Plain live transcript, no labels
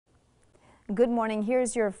Good morning.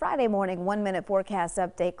 Here's your Friday morning 1-minute forecast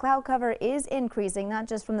update. Cloud cover is increasing, not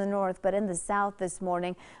just from the north, but in the south this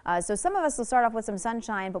morning. So some of us will start off with some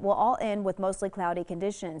sunshine, but we'll all end with mostly cloudy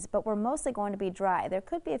conditions. But we're mostly going to be dry. There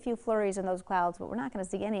could be a few flurries in those clouds, but we're not going to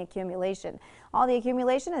see any accumulation. All the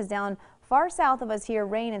accumulation is down far south of us here.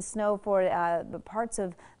 Rain and snow for the parts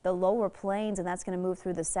of the lower plains, and that's going to move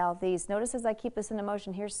through the southeast. Notice as I keep this into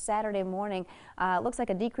motion, here's Saturday morning. Looks like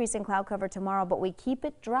a decrease in cloud cover tomorrow, but we keep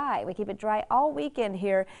it dry. We keep it dry all weekend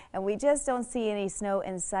here, and we just don't see any snow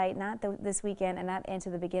in sight, not this weekend and not into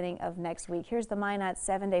the beginning of next week. Here's the Minot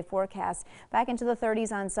 7-day forecast. Back into the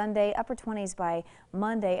 30s on Sunday, upper 20s by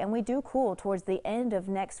Monday, and we do cool towards the end of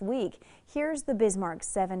next week. Here's the Bismarck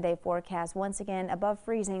 7-day forecast. Once again, above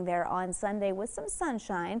freezing there on Sunday with some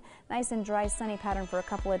sunshine. Nice and dry, sunny pattern for a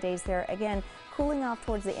couple of days there. Again, cooling off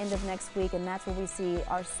towards the end of next week, and that's where we see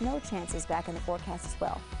our snow chances back in the forecast as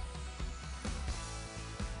well.